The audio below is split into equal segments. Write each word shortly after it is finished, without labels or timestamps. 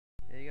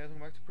guys,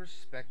 welcome back to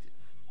Perspective.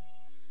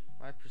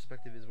 My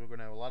perspective is we're going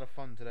to have a lot of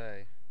fun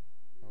today.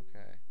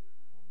 Okay.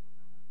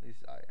 At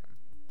least I am.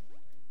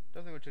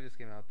 Definitely want to check this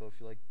game out, though,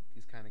 if you like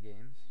these kind of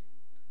games.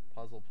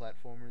 Puzzle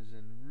platformers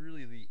in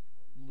really the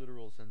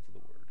literal sense of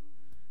the word.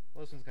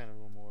 Well, this one's kind of a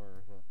little more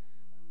of a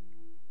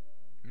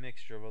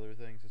mixture of other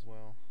things as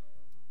well.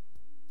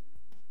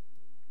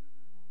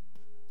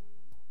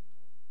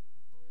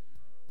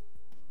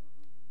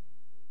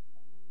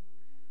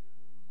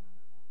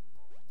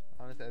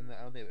 Honestly, I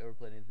don't think I've ever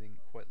played anything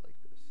quite like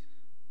this.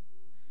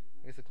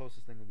 I guess the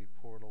closest thing would be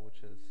Portal, which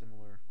has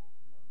similar,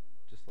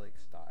 just like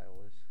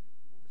stylish.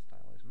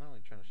 I'm not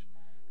really trying to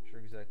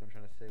sure exactly what I'm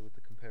trying to say with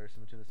the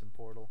comparison between this and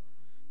Portal.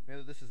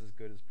 Maybe this is as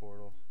good as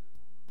Portal,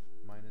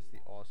 minus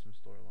the awesome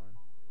storyline.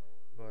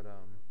 But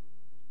oh,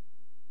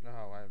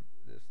 I'm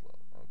this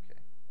low. Okay,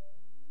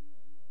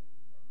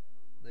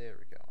 there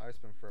we go. I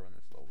spent forever on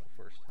this level the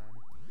first time,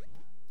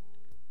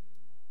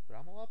 but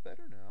I'm a lot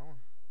better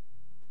now.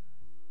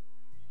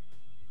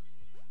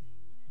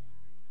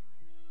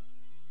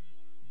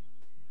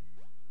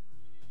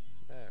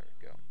 There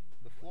we go.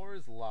 The floor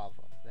is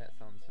lava. That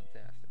sounds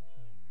fantastic.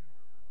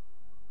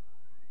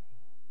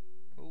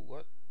 Oh,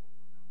 what?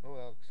 Oh,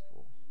 that looks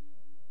cool.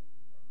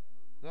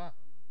 Ah!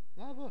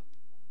 Lava!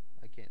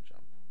 I can't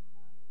jump.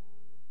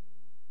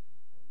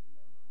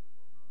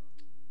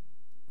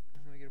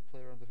 I get to play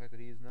around with the fact that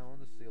he is now on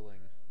the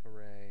ceiling.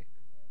 Hooray.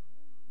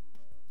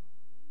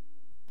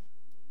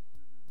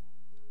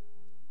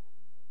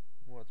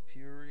 What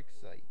pure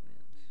excitement.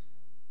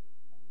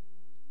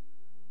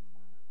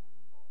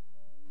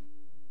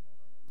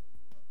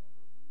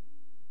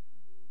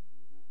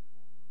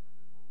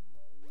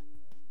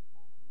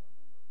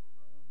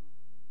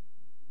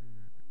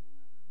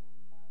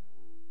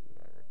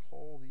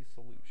 The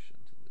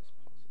solution to this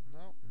puzzle.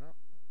 No,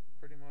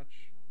 pretty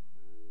much.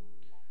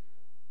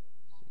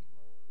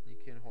 Let's see, you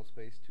can hold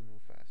space to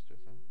move faster,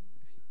 though,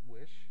 if you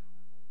wish.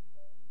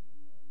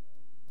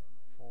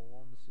 Fall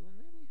along the ceiling,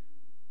 maybe.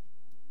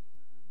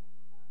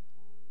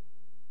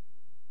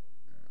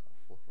 And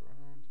I'll flip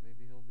around.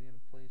 Maybe he'll be in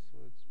a place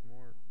where it's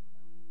more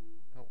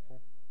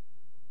helpful.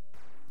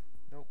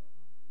 Nope.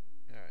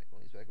 All right.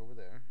 Well, he's back over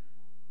there.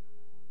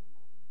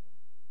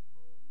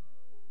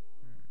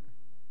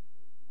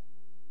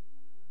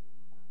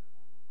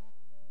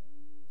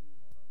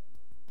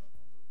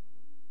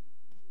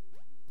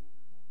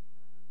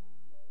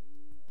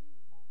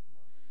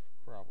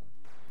 Problem.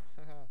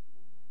 Haha.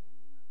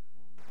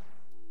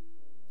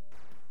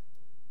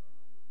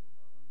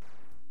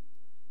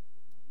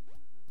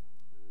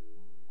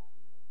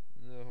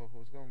 No, it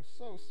was going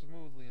so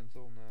smoothly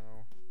until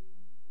now.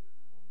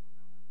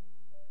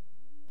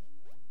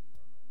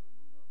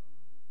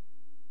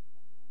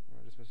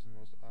 I'm just missing the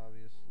most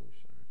obvious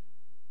solution.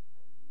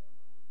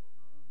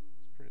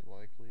 It's pretty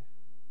likely.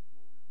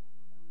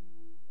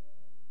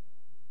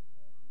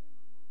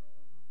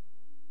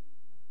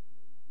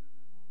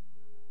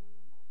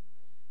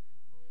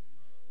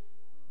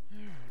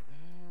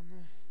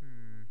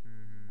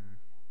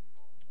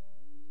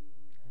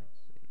 Let's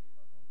see.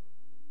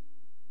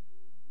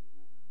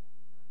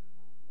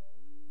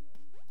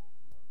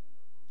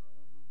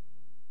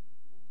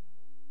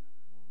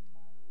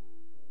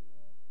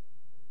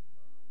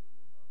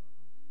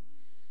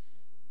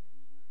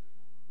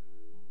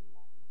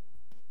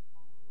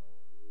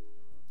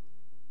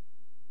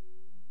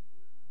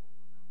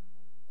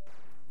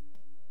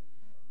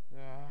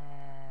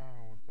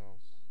 What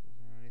else? Is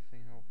there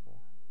anything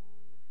helpful?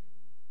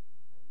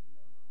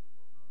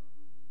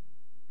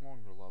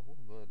 Longer level,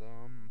 but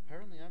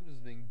apparently I'm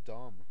just being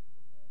dumb.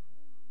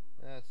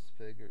 That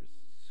figures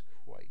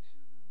quite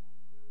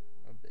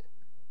a bit.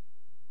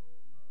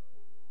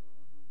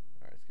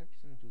 Alright, it's gotta be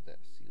something to do with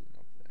that ceiling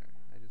up there.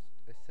 I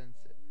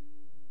sense it.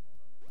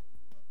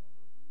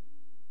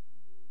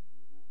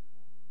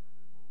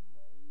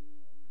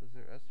 Because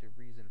there has to be a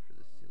reason for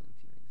this ceiling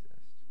to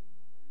exist.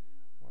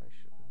 Why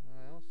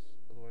else?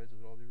 Otherwise it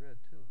would all be red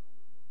too.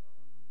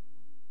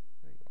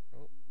 There you go.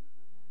 Oh.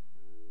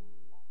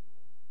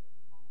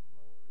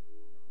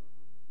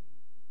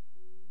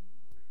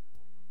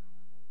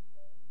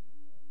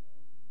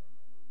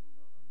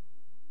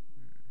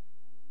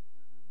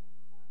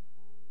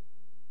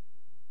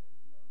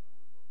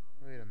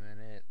 Wait a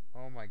minute.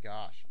 Oh my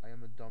gosh. I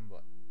am a dumb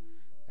butt.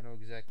 I know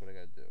exactly what I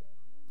gotta do.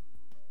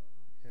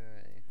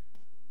 Okay.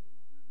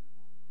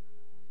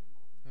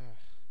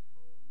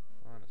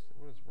 Honestly,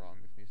 what is wrong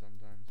with me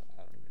sometimes?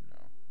 I don't even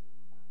know.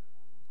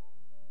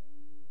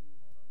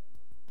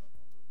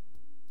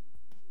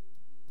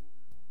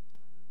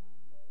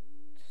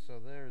 So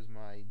there's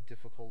my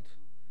difficult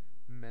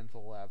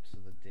mental lapse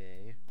of the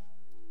day.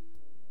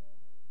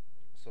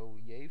 So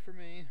yay for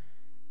me.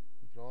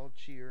 You could all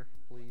cheer,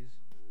 please.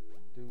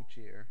 Do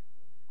cheer.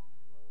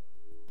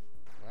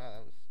 Wow,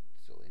 that was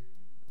silly.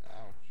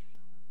 Ouch.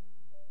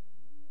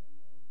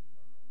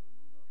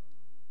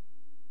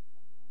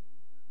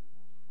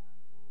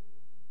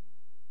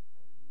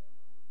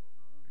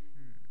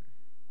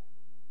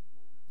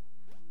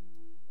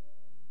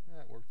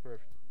 That worked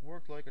perfect.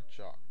 Worked like a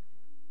chalk.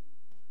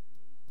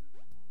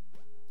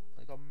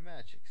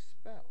 magic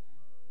spell.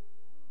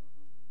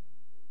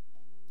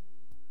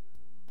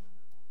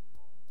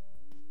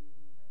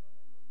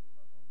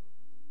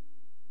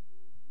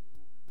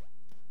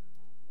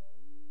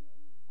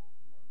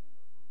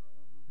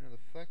 You know, the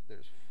fact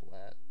there's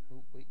flat.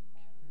 Oh, wait.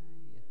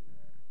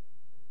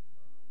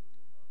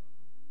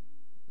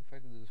 The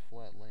fact that there's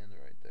flat land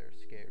right there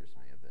scares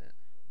me a bit.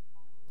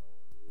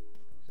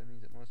 Because that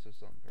means it must have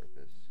some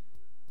purpose.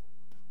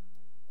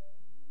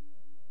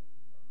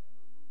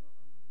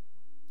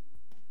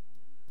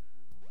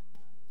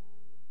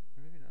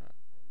 Or maybe not.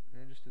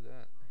 Maybe just do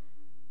that.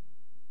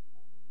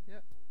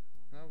 Yep.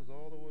 That was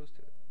all there was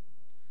to it.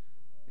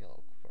 Maybe a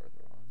little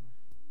farther on.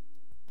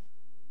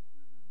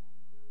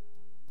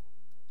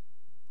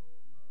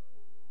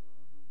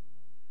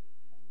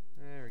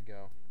 There we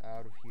go.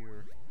 Out of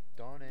here.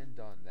 Done and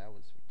done. That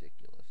was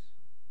ridiculous.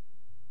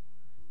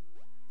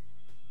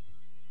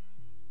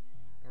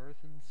 Earth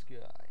and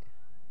sky.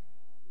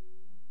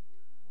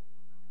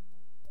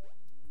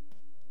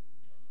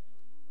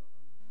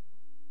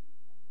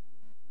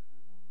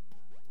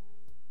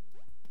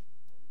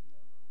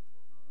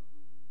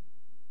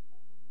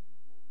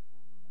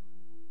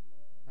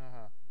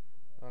 Haha.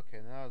 Okay,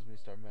 now as we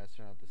start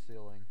messing around with the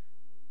ceiling.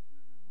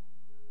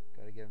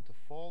 Gotta get him to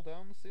fall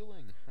down the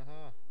ceiling.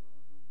 Haha.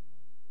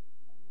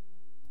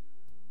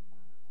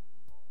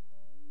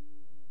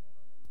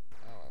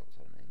 Oh, I was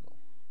at an angle.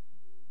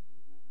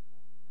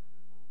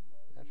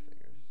 That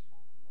figures.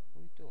 What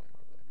are you doing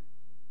over there?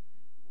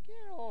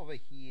 Get over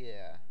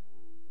here,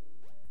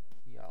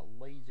 you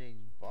lazy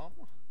bum.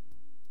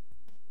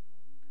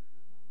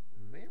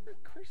 Merry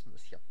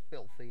Christmas, you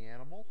filthy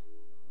animal.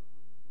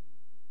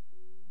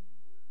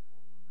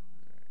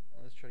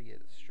 Alright, let's try to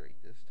get it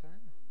straight this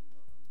time.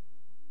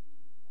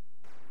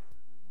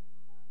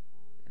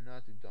 And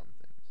not do dumb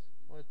things.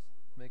 Let's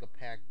make a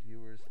pact,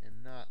 viewers,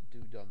 and not do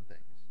dumb things.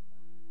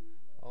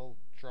 I'll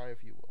try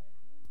if you will.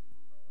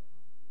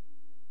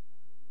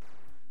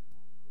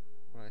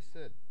 When I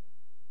said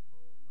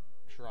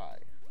try,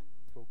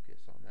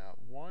 focus on that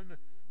one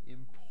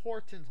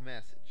important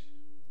message.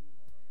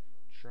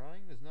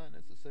 Trying does not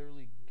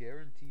necessarily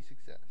guarantee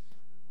success.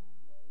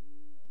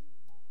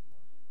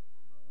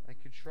 I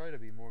could try to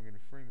be Morgan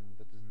Freeman,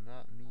 but that does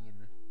not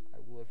mean I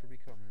will ever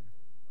become him.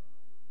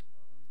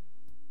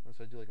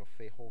 Unless I do like a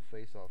whole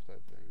face-off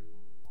type thing.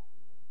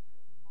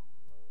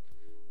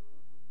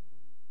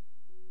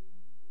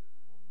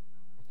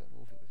 What that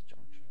movie with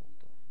John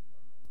Travolta?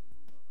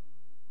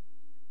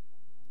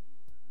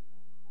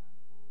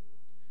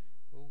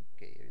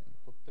 Okay, everything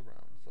flipped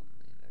around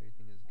suddenly, and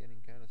everything is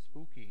getting kind of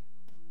spooky.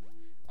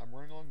 I'm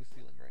running along the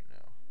ceiling right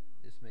now.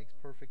 This makes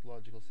perfect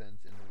logical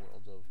sense in the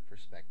world of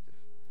perspective.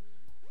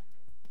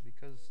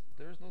 Because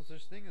there's no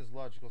such thing as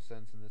logical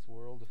sense in this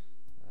world,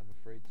 I'm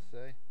afraid to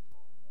say.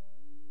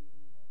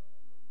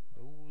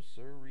 No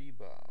sirree,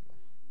 Bob.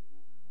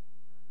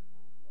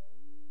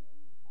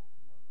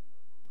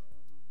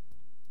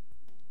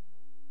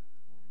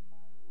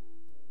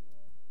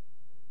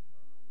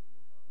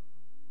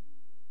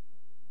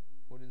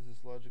 What is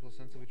this logical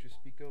sense of which you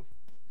speak of?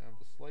 I have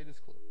the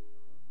slightest clue.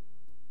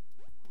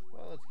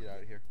 Well, let's get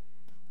out of here.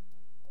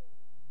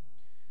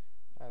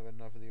 I have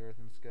enough of the earth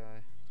and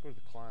sky. Let's go to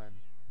the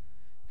climb.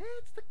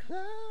 It's the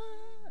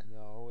climb!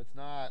 No, it's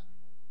not.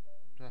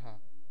 Haha,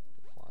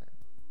 the climb.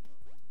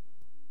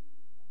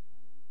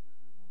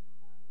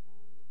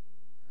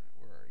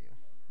 Where are you?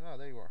 Oh,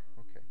 there you are.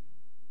 Okay.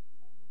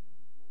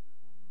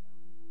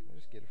 Can I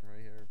just get it from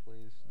right here,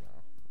 please?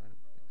 No, I don't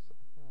think so.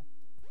 Well,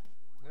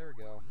 there we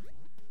go.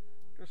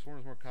 I could have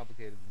sworn it was more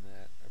complicated than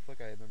that. I feel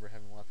like I remember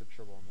having lots of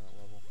trouble on that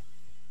level.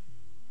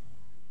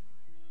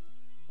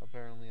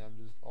 Apparently, I'm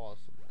just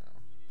awesome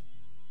now.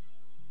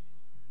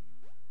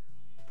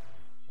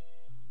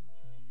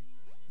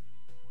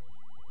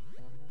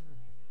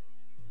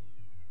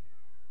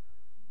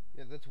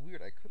 Yeah, that's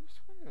weird. I could have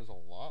sworn there was a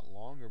lot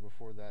longer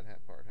before that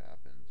part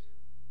happened.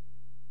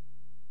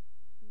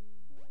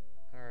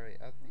 Alright,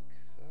 I think,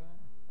 I don't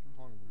know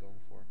how long I've been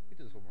going for. We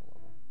do this one more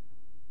level.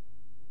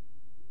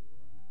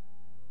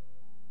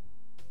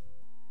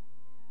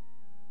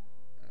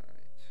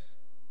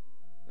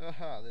 Alright.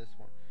 Aha, this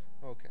one.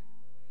 Okay.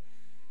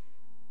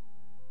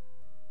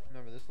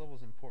 Remember, this level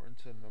is important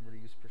to remember to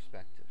use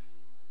perspective.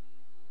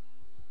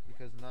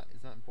 Because it's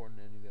not important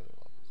in any of the other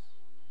levels.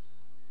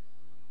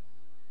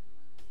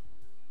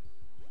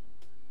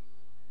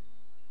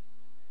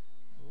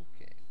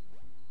 Okay.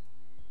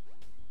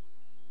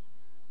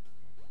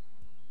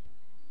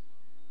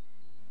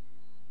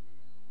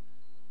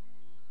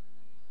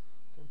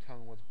 Don't tell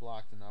me what's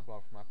blocked and not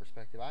blocked from my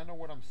perspective. I know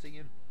what I'm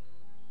seeing.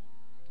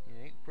 It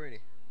ain't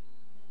pretty.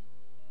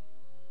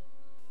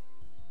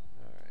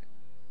 Alright.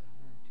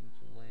 I want you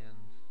to land.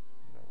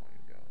 Where do I want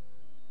you to go?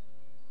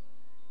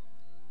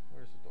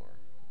 Where's the door?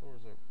 The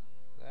doors are...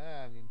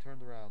 Ah, I'm getting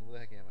turned around. Where the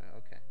heck am I?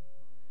 Okay.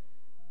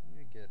 I'm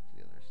gonna get to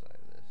the other side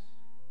of this.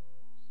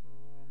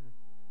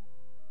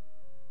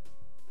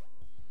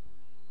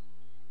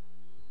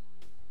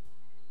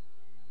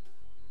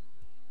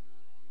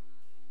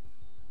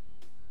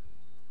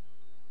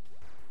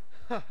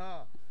 So,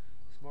 haha!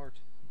 smart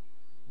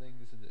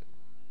things to do.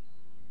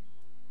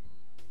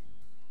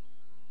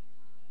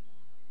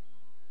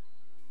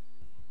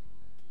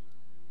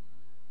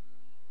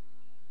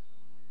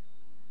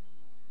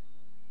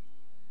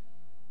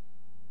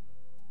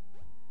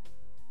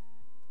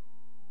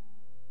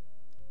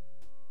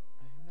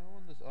 I am now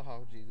on this.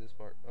 Oh, geez, this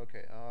part.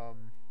 Okay, do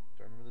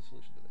I remember the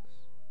solution to this?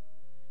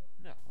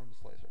 No, I'm the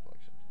slice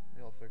reflection.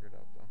 They all figured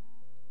out, though.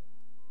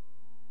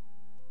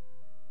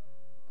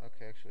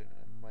 Okay, actually,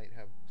 I might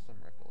have some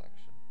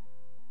recollection.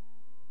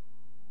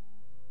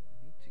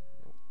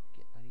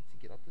 I need to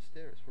get up the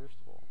stairs, first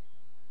of all.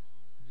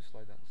 Just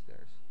slide down the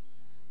stairs.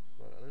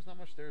 But there's not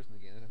much stairs in the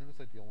game. I think it's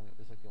like the only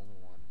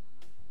one.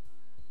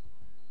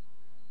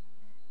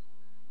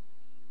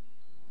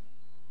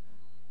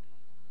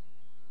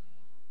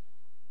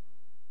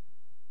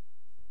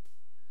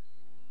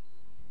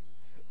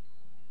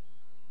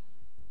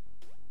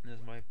 This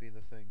might be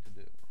the thing to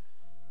do.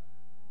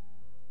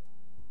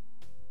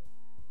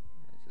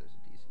 I'd say there's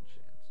a decent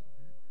chance of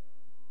it.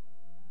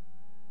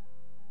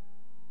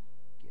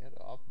 Get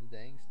off the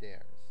dang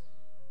stairs.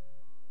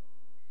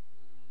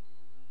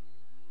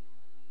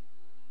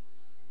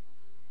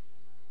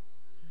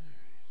 Alright.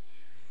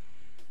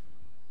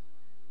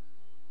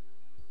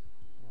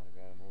 Well, I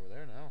got him over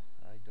there now.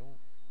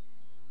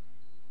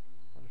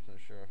 I'm just not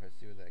sure if I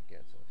see where that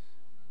gets us.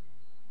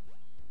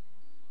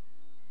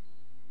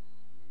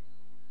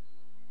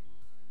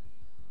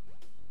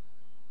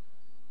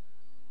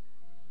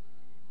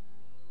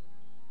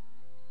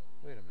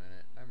 Wait a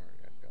minute, I'm already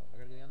gotta go. I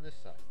gotta get on this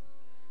side.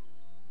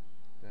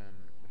 Then,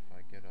 if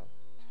I get up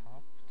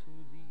top to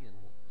the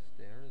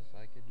stairs,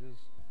 I could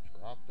just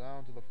drop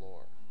down to the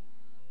floor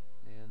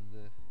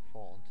and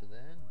fall into the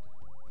end.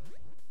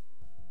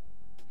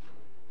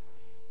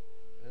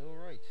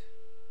 Alright.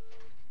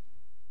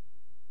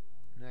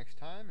 Next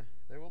time,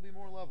 there will be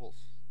more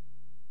levels.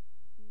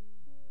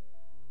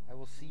 I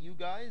will see you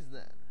guys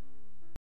then.